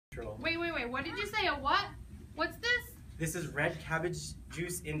Okay, what did you say? A what? What's this? This is red cabbage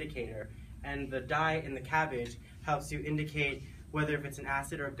juice indicator, and the dye in the cabbage helps you indicate whether if it's an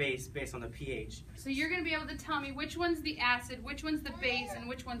acid or a base based on the pH. So you're going to be able to tell me which one's the acid, which one's the base, and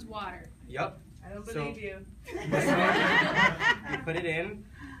which one's water. Yup. I don't believe you. This one, you put it in,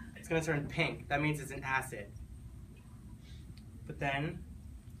 it's going to turn pink. That means it's an acid. But then,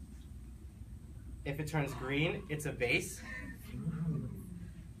 if it turns green, it's a base.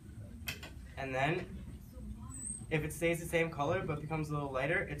 And then, if it stays the same color but becomes a little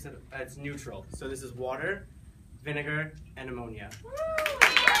lighter, it's neutral. So this is water, vinegar, and ammonia.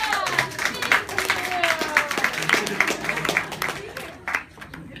 Yeah.